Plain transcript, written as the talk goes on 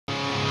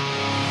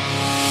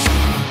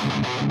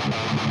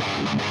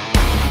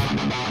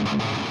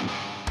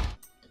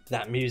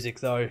That music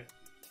though.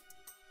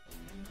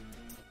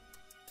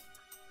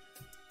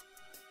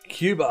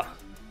 Cuba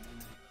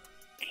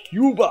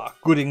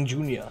Gooding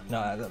Jr.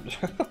 No,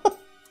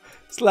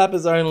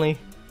 slappers only.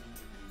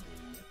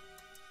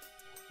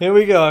 Here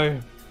we go.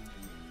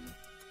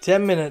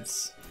 10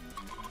 minutes.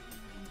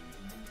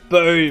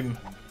 Boom.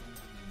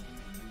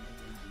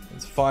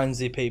 Let's find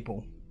the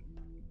people.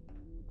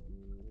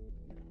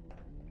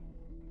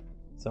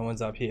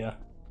 Someone's up here.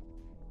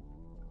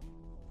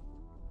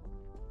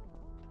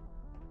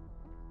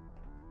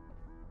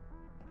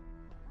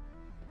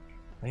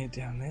 Are you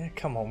down there?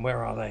 Come on,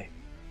 where are they?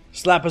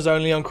 Slappers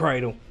only on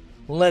Cradle.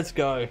 Let's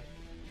go.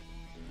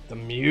 The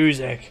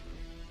music.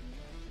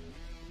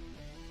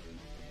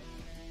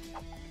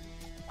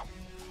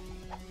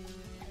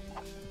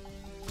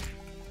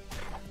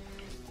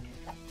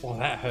 Oh,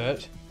 that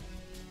hurt.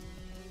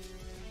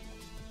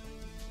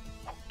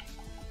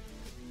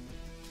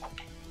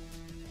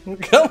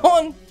 Come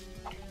on!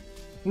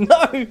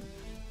 No!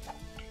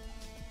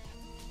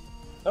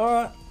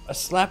 Alright, a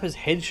slapper's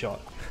headshot.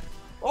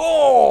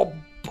 Oh,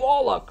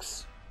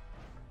 bollocks!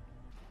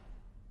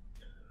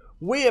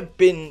 We have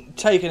been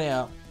taken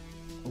out.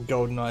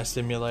 Goldeneye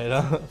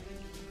simulator.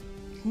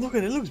 Look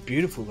at it, it looks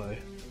beautiful though.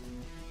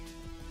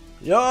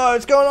 Yo,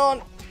 what's going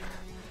on?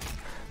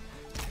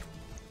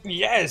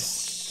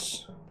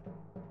 Yes!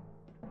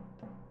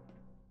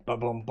 Ba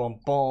bum bum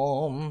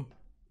bum.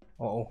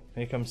 Uh oh,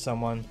 here comes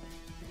someone.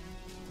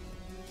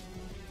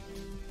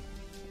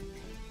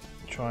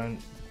 Try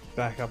and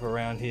back up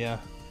around here.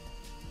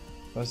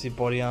 I see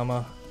body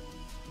armor.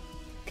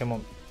 Come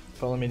on,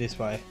 follow me this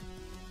way.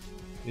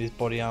 It is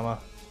body armor.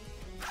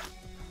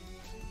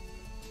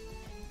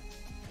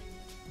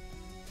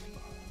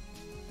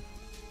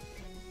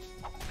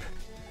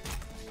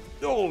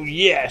 Oh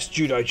yes,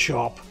 judo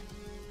chop.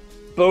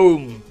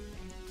 Boom.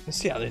 Let's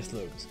see how this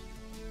looks.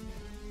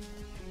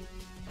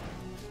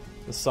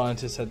 The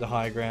scientist had the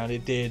high ground.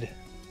 It did.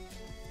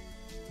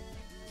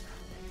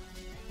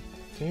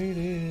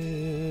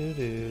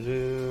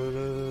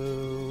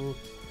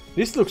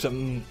 This looks.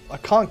 I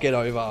can't get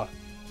over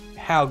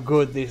how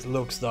good this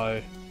looks,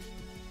 though.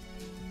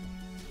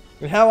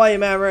 And how are you,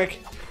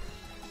 Maverick?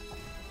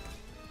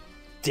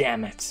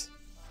 Damn it!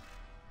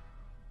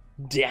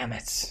 Damn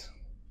it!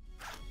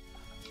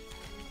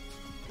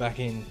 Back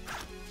in.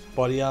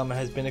 Body armor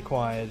has been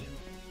acquired.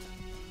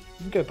 You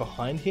can go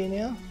behind here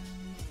now?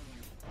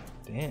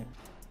 Damn.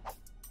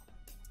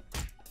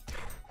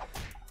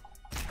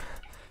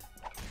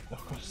 Oh,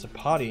 there's a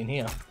party in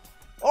here.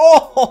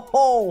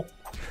 Oh!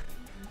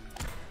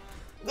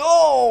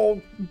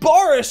 Oh!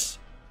 Boris!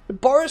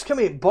 Boris, come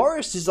here.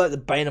 Boris is like the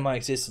bane of my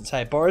existence.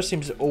 Hey, Boris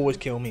seems to always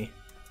kill me.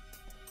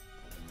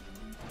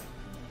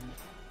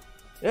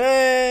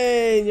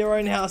 Hey! Your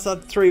own house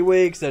after 3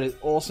 weeks. That is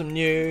awesome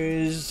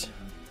news.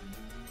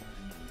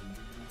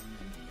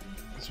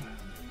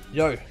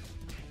 Yo.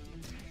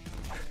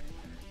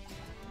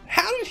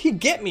 How did he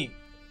get me?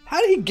 How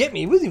did he get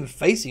me? He wasn't even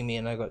facing me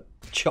and I got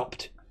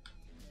chopped.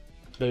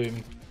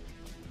 Boom.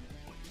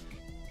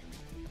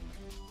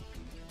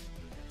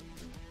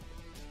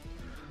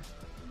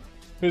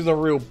 Who's the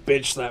real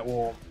bitch that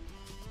war?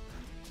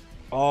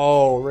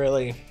 Oh,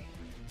 really?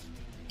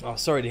 Oh,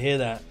 sorry to hear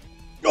that.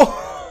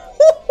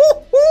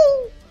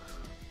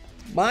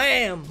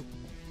 Bam!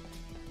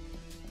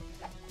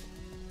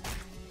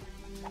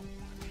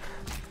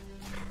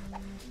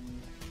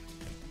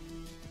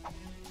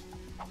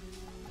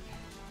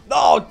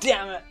 Oh,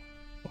 damn it!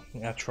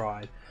 I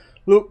tried.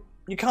 Look,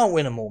 you can't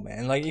win them all,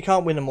 man. Like, you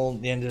can't win them all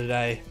at the end of the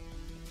day.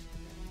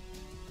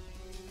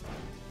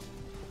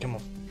 Come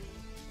on.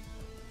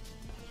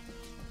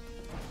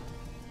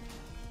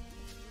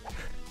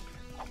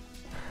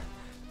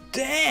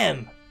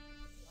 Damn!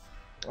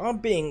 I'm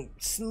being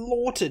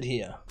slaughtered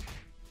here.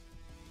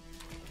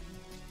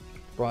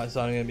 Bright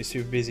side, I'm going to be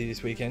super busy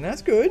this weekend.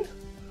 That's good.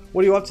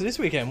 What are you up to this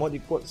weekend?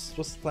 What's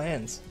the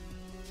plans?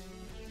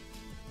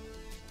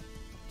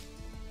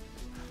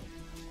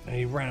 Oh,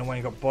 he ran away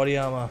and got body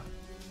armor.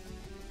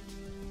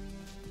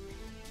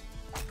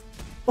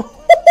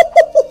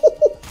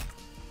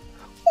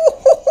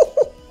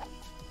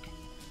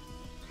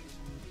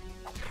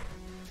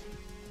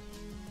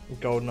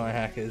 Goldeneye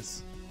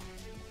hackers.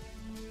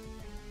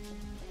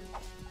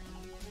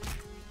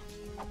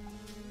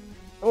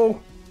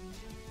 Oh.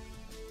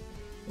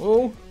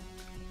 Oh.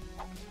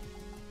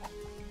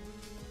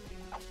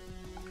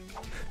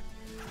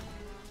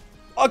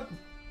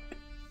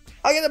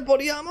 I get a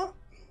body armor.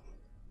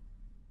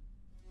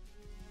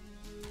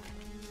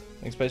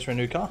 Make space for a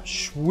new car.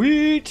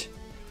 Sweet.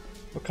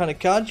 What kind of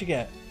card you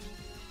get?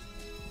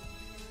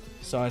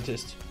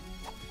 Scientist.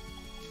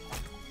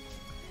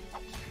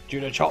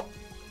 Judo chop.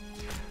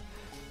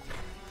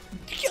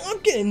 I'm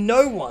getting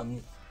no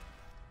one.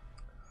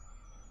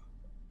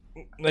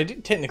 They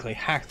did technically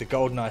hack the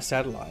Goldeneye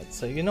satellite,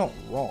 so you're not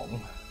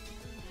wrong.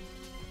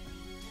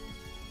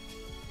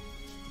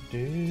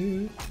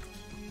 Dude.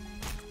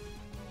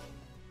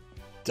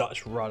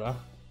 Dutch rudder.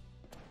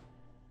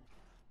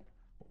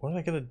 What did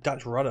I get a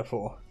Dutch rudder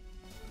for?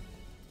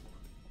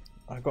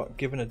 I got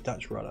given a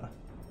Dutch rudder.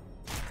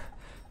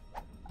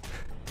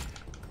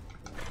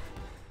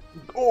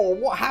 Oh,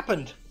 what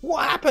happened?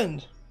 What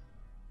happened?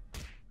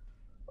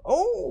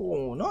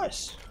 Oh,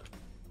 nice.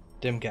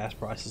 Dem gas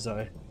prices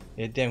though.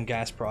 Yeah, dem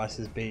gas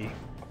prices be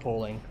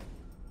appalling.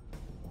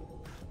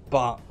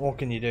 But what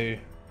can you do?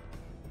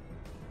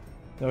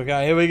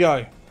 Okay, here we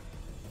go.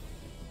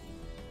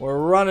 We're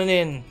running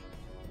in.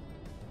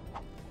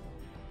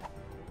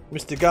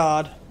 Mr.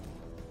 Guard.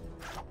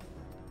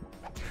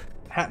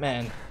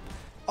 Hatman.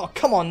 Oh,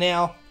 come on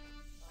now.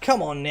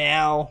 Come on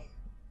now.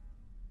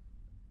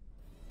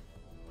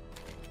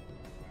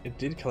 It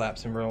did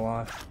collapse in real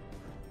life.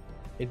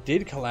 It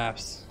did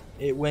collapse.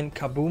 It went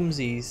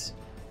kaboomsies.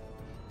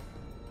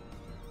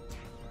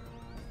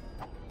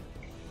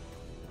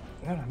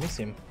 How did I miss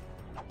him?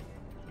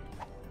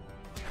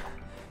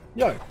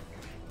 Yo.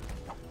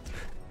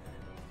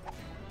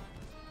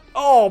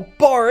 Oh,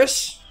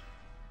 Boris.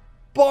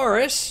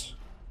 Boris.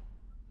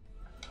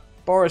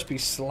 Boris be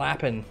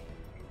slapping.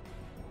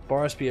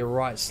 Boris be a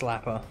right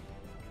slapper.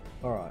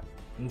 Alright,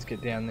 let's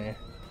get down there.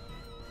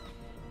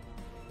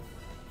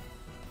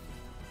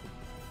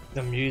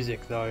 The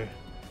music though.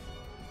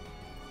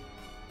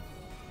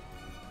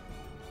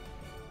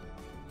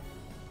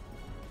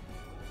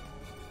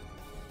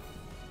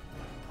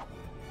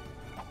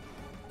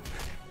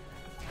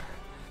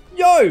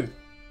 Yo!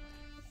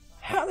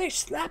 How are they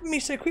slapping me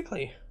so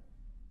quickly?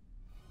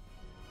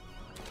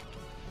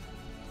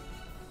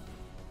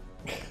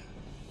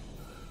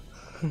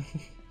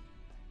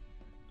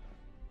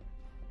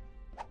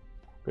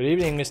 Good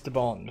evening, Mr.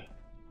 Bond.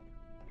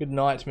 Good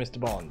night, Mr.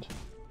 Bond.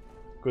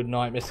 Good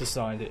night, Mr.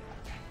 Signed It.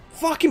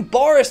 Fucking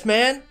Boris,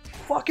 man!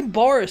 Fucking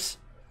Boris!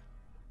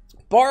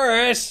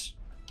 Boris!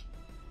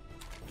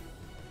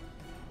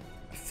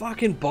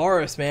 Fucking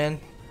Boris, man.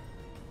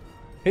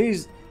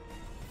 He's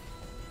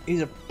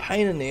a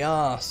pain in the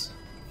ass.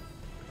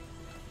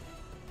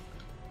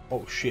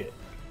 Oh shit.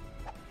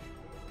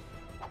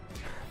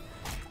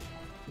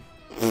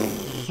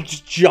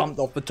 Just jumped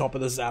off the top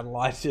of the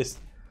satellite, just...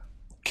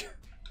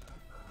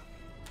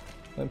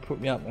 Don't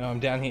put me up now, I'm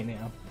down here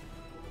now.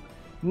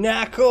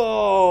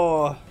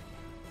 Nako!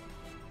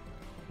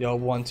 The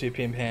old 1-2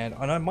 pimp hand.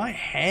 I know, my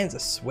hands are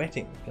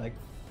sweating. Like...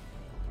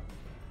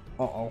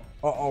 Uh-oh.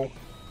 Uh-oh.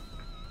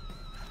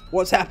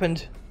 What's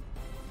happened?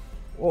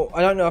 Well,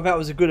 I don't know if that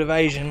was a good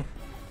evasion.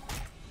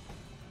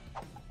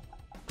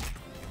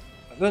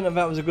 I don't know if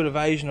that was a good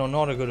evasion or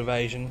not a good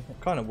evasion. It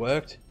kind of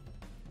worked.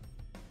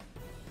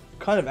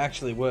 Kind of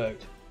actually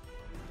worked.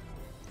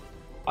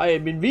 I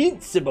am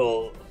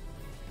invincible!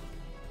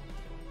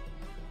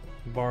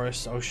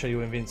 Boris, I'll show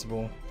you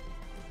invincible.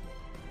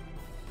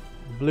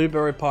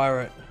 Blueberry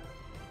pirate.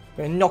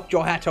 I'm gonna knock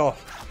your hat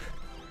off.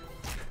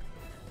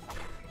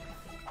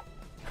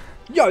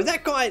 Yo,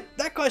 that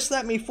guy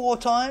slapped me 4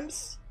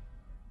 times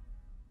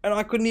and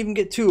I couldn't even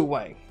get 2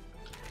 away.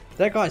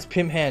 That guy's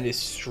pimp hand is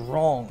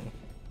strong.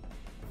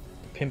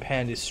 Pimp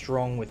hand is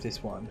strong with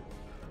this one.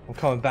 I'm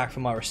coming back for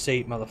my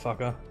receipt,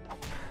 motherfucker.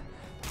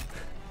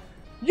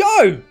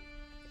 Yo!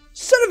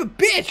 Son of a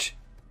bitch!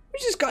 Who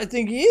does this guy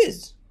think he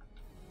is?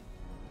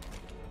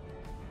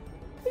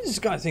 Who does this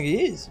guy think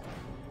he is?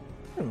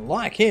 I don't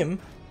like him.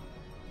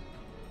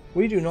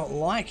 We do not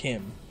like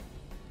him.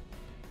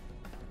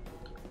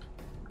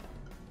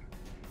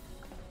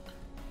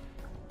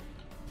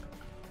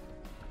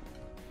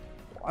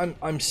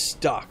 I'm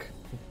stuck.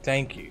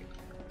 Thank you.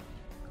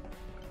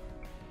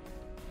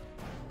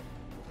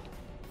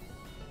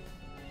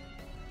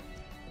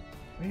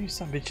 Where do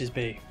some bitches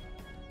be?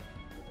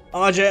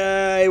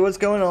 RJ, what's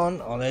going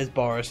on? Oh, there's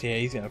Boris. Yeah,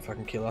 he's gonna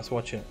fucking kill us.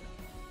 Watch it.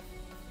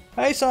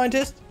 Hey,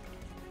 scientist.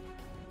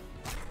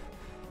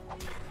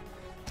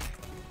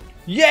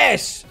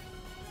 Yes!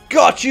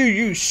 Got you,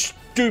 you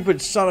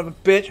stupid son of a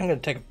bitch. I'm gonna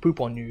take a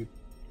poop on you.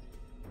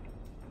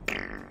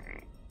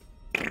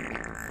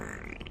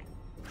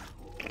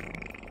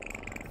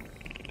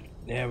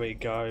 There we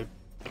go.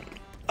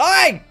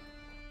 Hey!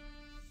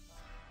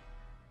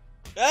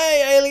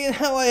 Hey, alien,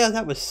 how are you?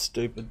 That was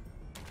stupid.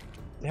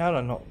 How did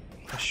I not?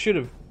 I should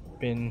have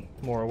been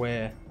more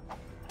aware.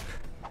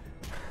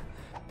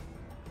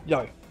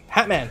 Yo,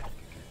 Hatman!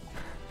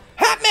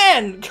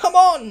 Hatman! Come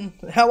on!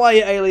 How are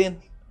you,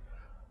 alien?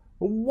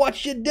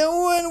 What you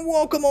doing?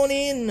 Welcome on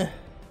in.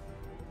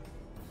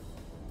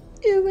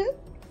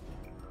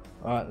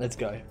 Alright, let's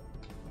go.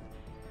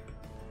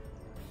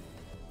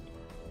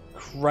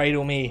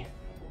 Cradle me.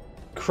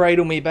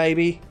 Cradle me,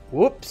 baby.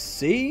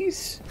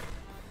 Whoopsies.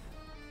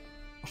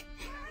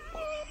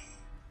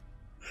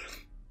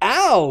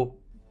 Ow!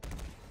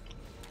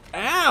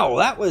 Ow!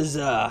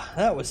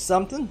 That was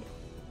something.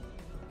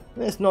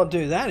 Let's not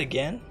do that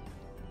again.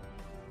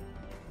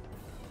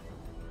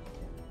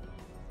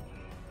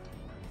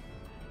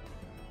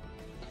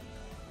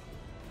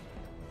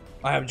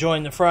 I have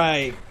joined the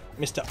fray,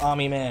 Mr.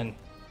 Army Man.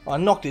 I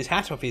knocked his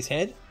hat off his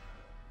head.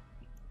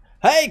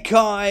 Hey,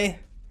 Kai!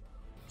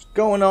 What's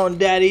going on,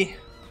 Daddy?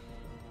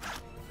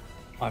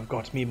 I've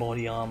got me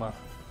body armor.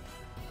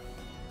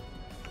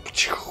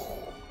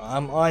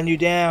 I'm eyeing you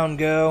down,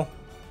 girl.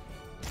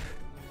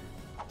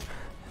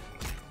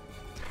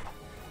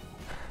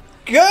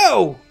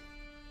 go!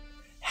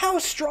 How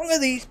strong are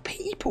these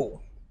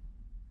people?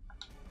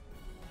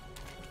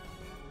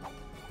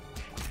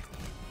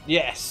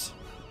 Yes.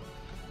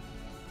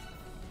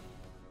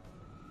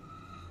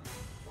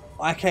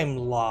 I came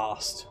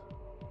last.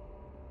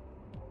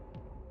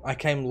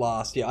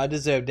 Yeah, I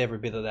deserved every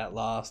bit of that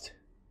last.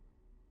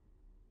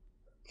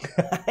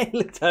 I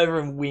looked over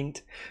and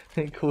winked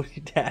and called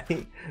you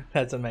daddy.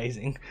 That's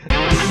amazing.